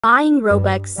Buying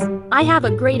Robux. I have a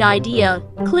great idea.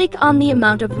 Click on the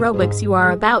amount of Robux you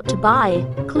are about to buy.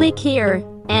 Click here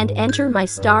and enter my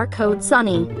star code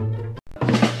Sunny.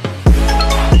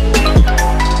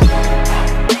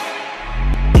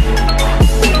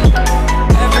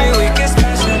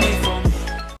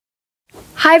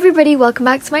 Hi everybody, welcome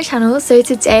back to my channel. So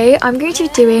today I'm going to be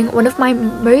doing one of my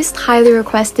most highly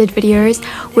requested videos,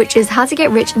 which is how to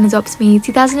get rich in Adopt Me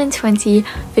 2020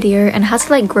 video and how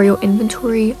to grow your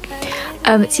inventory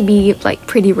to be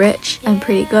pretty rich and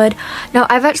pretty good. Now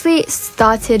I've actually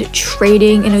started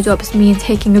trading in Adopt Me and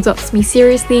taking Adopt Me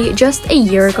seriously just a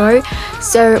year ago.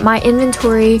 So my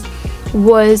inventory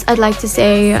was, I'd like to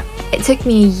say, it took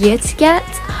me a year to get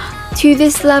to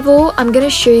this level. I'm going to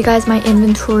show you guys my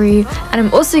inventory, and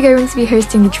I'm also going to be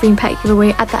hosting the Dream Pet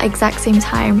giveaway at that exact same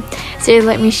time, so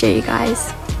let me show you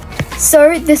guys.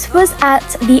 So this was at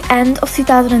the end of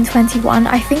 2021,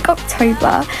 I think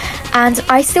October, and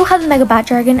I still have the Mega Bat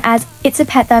Dragon as it's a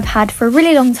pet that I've had for a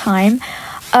really long time,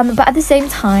 but at the same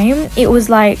time it was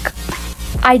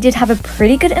I did have a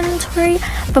pretty good inventory,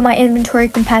 but my inventory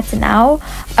compared to now,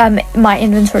 my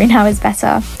inventory now is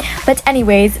better. But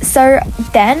anyways, so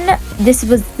then this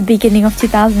was the beginning of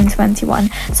 2021.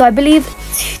 So I believe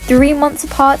 3 months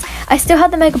apart, I still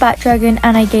had the Mega Bat Dragon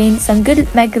and I gained some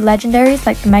good Mega Legendaries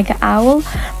like the Mega Owl.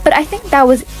 But I think that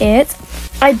was it.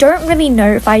 I don't really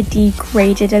know if I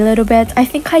degraded a little bit. I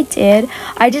think I did.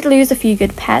 I did lose a few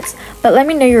good pets, but let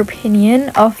me know your opinion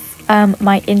of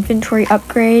my inventory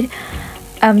upgrade.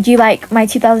 Do you like my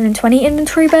 2020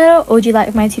 inventory better, or do you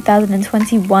like my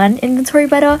 2021 inventory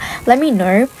better? Let me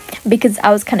know, because I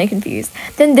was kind of confused.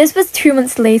 Then this was 2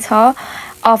 months later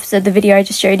after the video I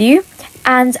just showed you,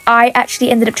 and I actually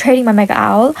ended up trading my Mega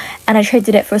Owl, and I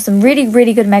traded it for some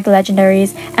really good Mega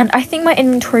Legendaries, and I think my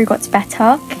inventory got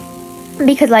better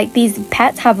because these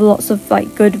pets have lots of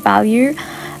good value,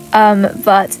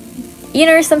 but you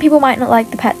know, some people might not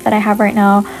like the pets that I have right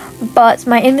now. But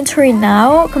my inventory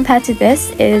now compared to this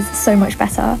is so much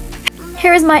better.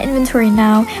 Here is my inventory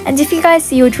now, and if you guys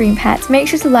see your dream pet, make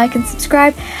sure to like and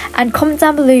subscribe and comment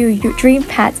down below your dream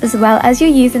pet as well as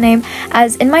your username,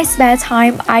 as in my spare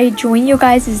time I join your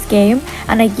guys' game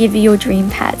and I give you your dream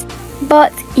pet.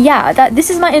 But yeah, this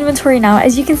is my inventory now.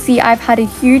 As you can see, I've had a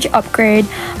huge upgrade,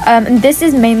 and this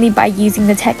is mainly by using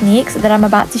the techniques that I'm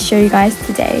about to show you guys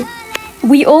today.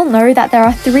 We all know that there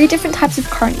are 3 different types of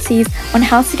currencies on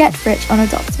how to get rich on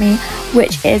Adopt Me,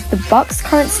 which is the Box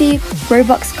currency,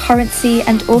 Roblox currency,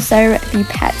 and also the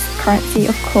Pets currency,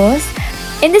 of course.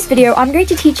 In this video, I'm going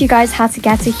to teach you guys how to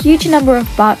get a huge number of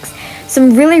bucks,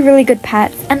 some really good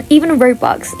pets, and even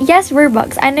Robux. Yes,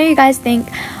 Robux. I know you guys think,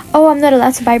 oh, I'm not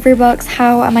allowed to buy Robux.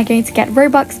 How am I going to get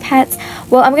Robux pets?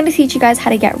 Well, I'm going to teach you guys how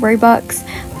to get Robux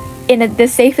in the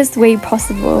safest way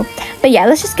possible. But yeah,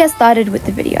 let's just get started with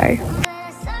the video.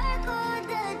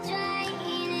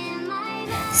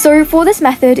 So for this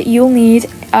method, you'll need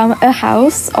a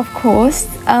house, of course.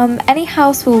 Any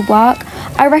house will work.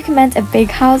 I recommend a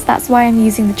big house. That's why I'm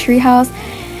using the tree house.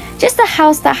 Just a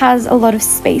house that has a lot of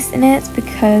space in it,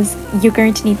 because you're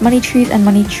going to need money trees, and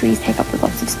money trees take up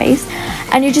lots of space.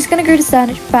 And you're just going to go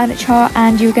to furniture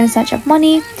and you're going to search up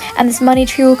money, and this money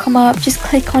tree will come up. Just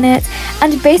click on it,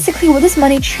 and basically what this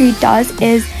money tree does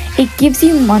is it gives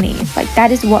you money. That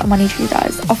is what a money tree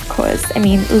does, of course. I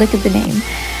mean, look at the name.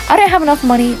 I don't have enough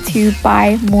money to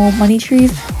buy more money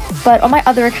trees, but on my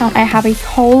other account I have a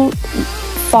whole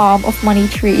farm of money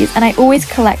trees, and I always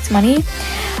collect money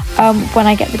when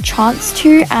I get the chance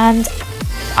to, and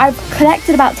I've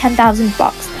collected about 10,000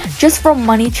 bucks just from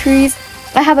money trees.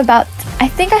 I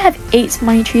think I have 8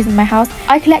 money trees in my house.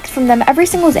 I collect from them every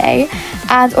single day,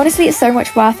 and honestly it's so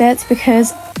much worth it,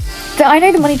 because I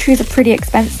know the money trees are pretty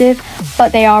expensive,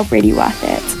 but they are really worth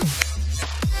it.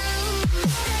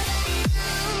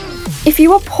 If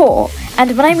you are poor,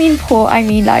 and when I mean poor, I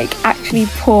mean actually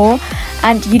poor,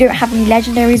 and you don't have any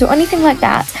legendaries or anything like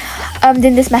that,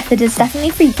 then this method is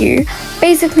definitely for you.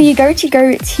 Basically, you're going to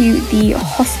go to the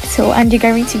hospital and you're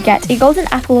going to get a golden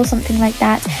apple or something like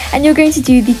that, and you're going to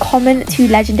do the common to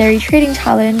legendary trading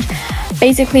challenge.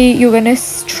 Basically, you're going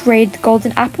to trade the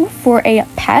golden apple for a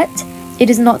pet. It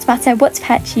does not matter what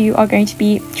pet you are going to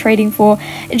be trading for.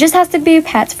 It just has to be a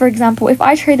pet. For example, if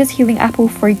I trade this healing apple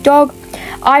for a dog,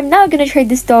 I'm now going to trade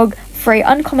this dog for an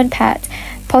uncommon pet,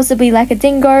 possibly a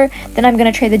dingo. Then I'm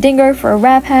going to trade the dingo for a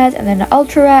rare pet, and then an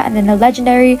ultra rare, and then a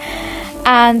legendary.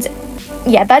 And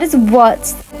yeah, that is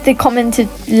what the common to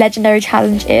legendary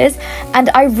challenge is,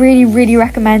 and I really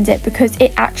recommend it because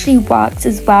it actually works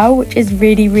as well, which is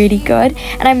really good,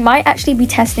 and I might actually be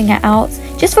testing it out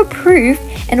just for proof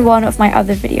in one of my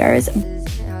other videos.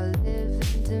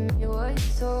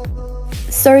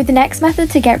 So the next method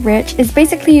to get rich is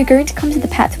basically you're going to come to the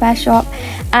petware shop,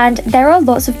 and there are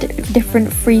lots of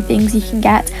different free things you can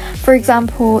get. For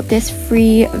example, this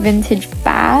free vintage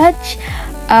badge.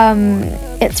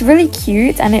 It's really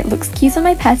cute and it looks cute on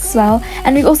my pets as well.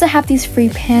 And we also have these free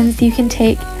pins. You can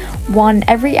take one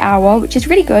every hour, which is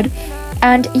really good.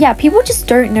 And yeah, people just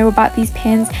don't know about these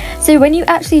pins. So when you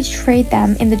actually trade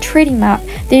them in the trading map,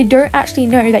 they don't actually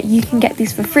know that you can get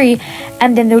these for free,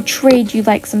 and then they'll trade you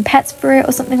like some pets for it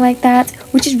or something like that,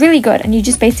 which is really good, and you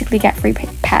just basically get free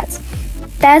pets.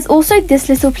 There's also this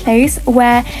little place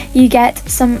where you get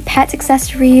some pet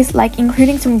accessories, like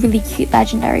including some really cute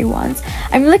legendary ones.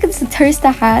 I mean, look at this toaster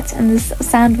hat and this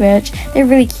sandwich. They're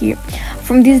really cute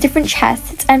from these different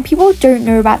chests, and people don't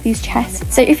know about these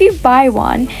chests. So if you buy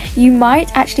one, you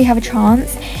might actually have a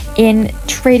chance in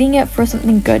trading it for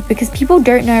something good, because people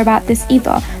don't know about this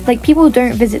either. Like, people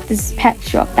don't visit this pet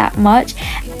shop that much,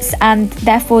 and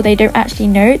therefore they don't actually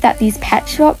know that these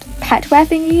petware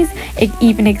thingies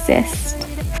even exist.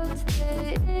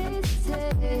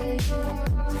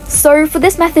 So for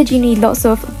this method you need lots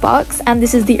of bucks, and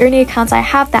this is the only account I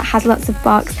have that has lots of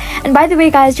bucks. And by the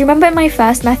way guys, do you remember in my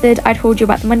first method I told you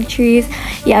about the money trees?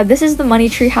 Yeah, this is the money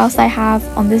tree house I have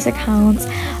on this account.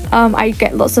 I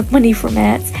get lots of money from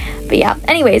it. But yeah,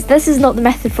 anyways, this is not the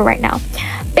method for right now.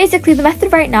 Basically the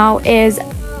method right now is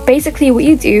basically what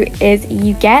you do is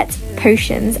you get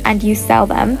potions and you sell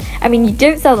them. I mean, you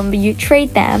don't sell them, but you trade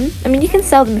them. I mean, you can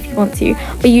sell them if you want to,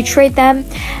 but you trade them.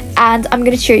 And I'm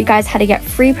going to show you guys how to get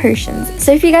free potions.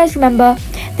 So if you guys remember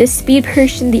the speed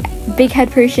potion, the big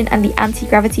head potion, and the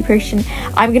anti-gravity potion,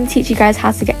 I'm going to teach you guys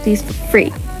how to get these for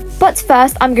free. But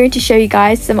first, I'm going to show you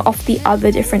guys some of the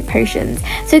other different potions.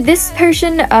 So this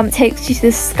potion takes you to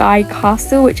the sky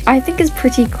castle, which I think is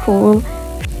pretty cool.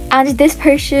 And this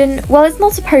potion, well, it's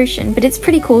not a potion, but it's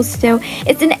pretty cool still.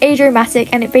 It's an age-o-matic,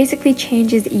 and it basically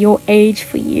changes your age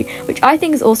for you, which I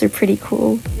think is also pretty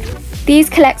cool. These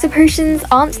collector potions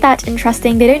aren't that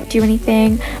interesting, they don't do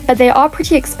anything, but they are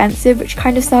pretty expensive, which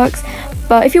kind of sucks.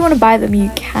 But if you want to buy them, you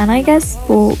can, I guess,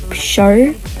 for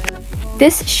show.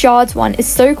 This shards one is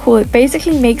so cool. It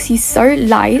basically makes you so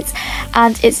light,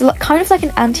 and it's kind of like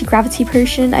an anti-gravity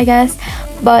potion, I guess,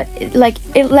 but it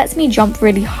lets me jump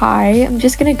really high. I'm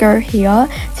just gonna go here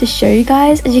to show you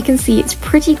guys. As you can see, it's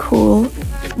pretty cool,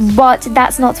 but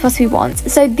that's not what we want.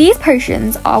 So these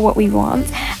potions are what we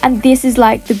want, and this is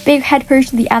like the big head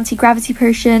potion, the anti-gravity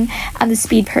potion, and the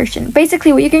speed potion.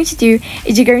 Basically what you're going to do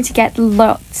is you're going to get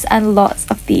lots and lots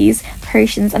of these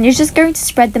potions, and you're just going to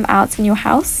spread them out in your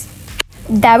house.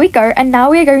 There we go, and now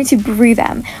we're going to brew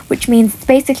them, which means it's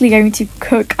basically going to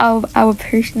cook our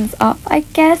potions up, I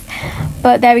guess.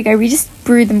 But there we go, we just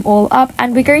brew them all up,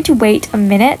 and we're going to wait a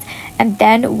minute, and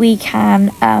then we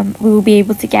will be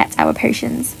able to get our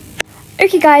potions.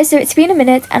 Okay guys, so it's been a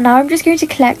minute, and now I'm just going to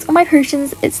collect all my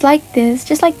potions. It's like this,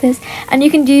 just like this, and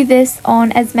you can do this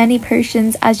on as many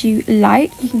potions as you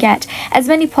like. You can get as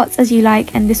many pots as you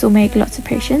like, and this will make lots of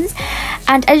potions.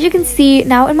 And as you can see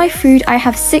now in my food, I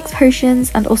have 6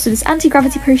 potions, and also this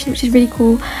anti-gravity potion, which is really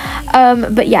cool.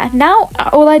 But yeah, now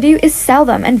all I do is sell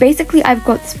them, and basically I've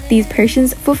got these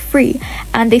potions for free,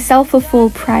 and they sell for full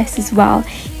price as well,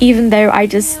 even though I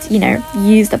just, you know,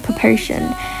 used up a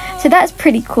potion. So that's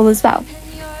pretty cool as well.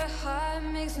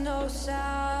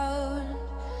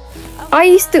 I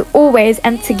used to always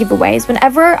enter giveaways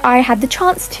whenever I had the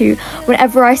chance to.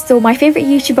 Whenever I saw my favourite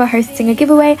YouTuber hosting a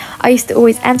giveaway, I used to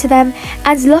always enter them.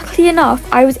 And luckily enough,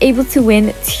 I was able to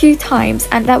win 2 times,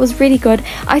 and that was really good.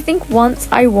 I think once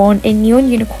I won a neon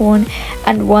unicorn,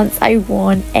 and once I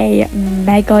won a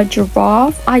mega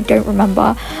giraffe. I don't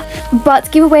remember.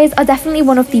 But giveaways are definitely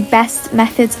one of the best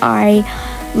methods I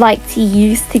like to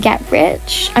use to get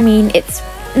rich. I mean, it's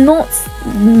not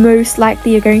most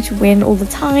likely you're going to win all the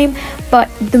time, but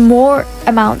the more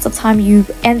amounts of time you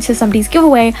enter somebody's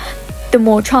giveaway, the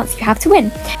more chance you have to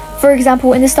win. For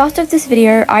example, in the start of this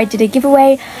video, I did a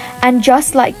giveaway, and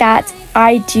just like that,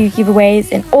 I do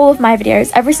giveaways in all of my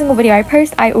videos. Every single video I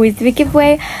post, I always do a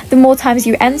giveaway. The more times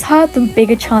you enter, the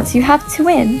bigger chance you have to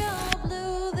win.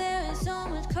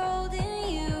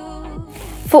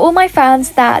 For all my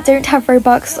fans that don't have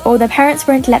Robux, or their parents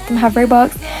won't let them have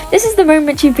Robux, this is the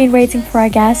moment you've been waiting for, I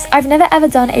guess. I've never ever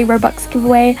done a Robux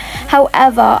giveaway.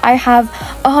 However, I have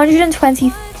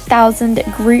 120,000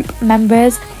 group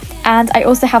members, and I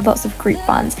also have lots of group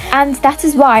funds, and that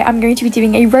is why I'm going to be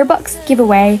doing a Robux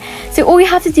giveaway. So all you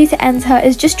have to do to enter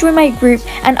is just join my group,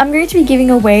 and I'm going to be giving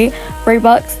away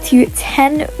Robux to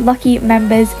 10 lucky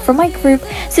members from my group.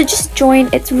 So just join,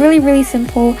 it's really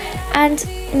simple, and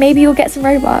maybe you'll get some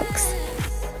Robux.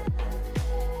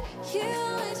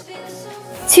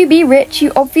 To be rich,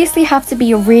 you obviously have to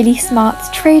be a really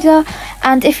smart trader,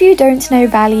 and if you don't know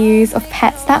values of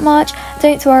pets that much,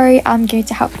 don't worry, I'm going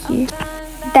to help you.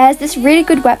 There's this really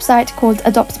good website called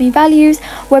Adopt Me Values,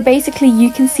 where basically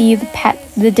you can see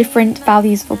the different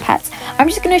values for pets. I'm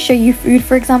just going to show you food,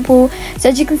 for example. So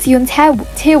as you can see on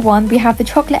tier 1, we have the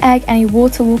chocolate egg and a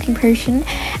water walking potion,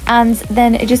 and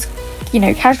then it just, you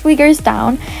know, casually goes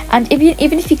down, and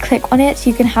even if you click on it,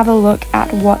 you can have a look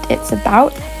at what it's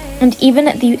about, and even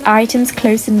the items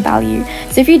close in value.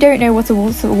 So if you don't know what a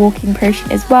water walking potion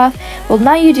is worth, well,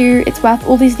 now you do. It's worth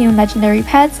all these new and legendary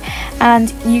pets,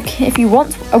 and if you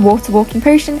want a water walking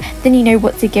potion, then you know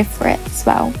what to give for it as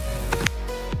well.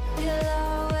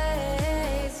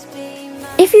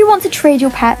 If you want to trade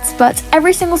your pets, but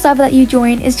every single server that you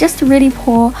join is just really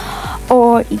poor,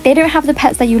 or they don't have the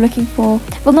pets that you're looking for,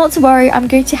 well, not to worry, I'm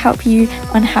going to help you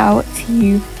on how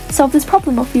to solve this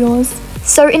problem of yours.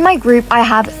 So in my group, I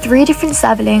have 3 different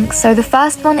server links. So the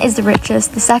first one is the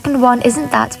richest, the second one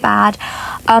isn't that bad,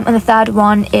 and the third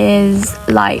one is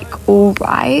like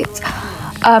alright.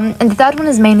 And the third one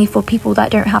is mainly for people that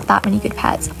don't have that many good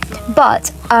pets.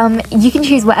 But you can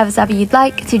choose whatever server you'd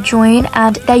like to join,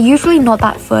 and they're usually not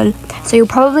that full, so you'll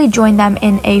probably join them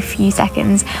in a few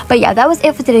seconds. But yeah, that was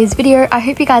it for today's video. I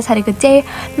hope you guys had a good day.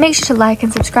 Make sure to like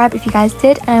and subscribe if you guys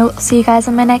did, and I will see you guys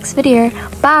in my next video.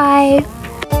 Bye!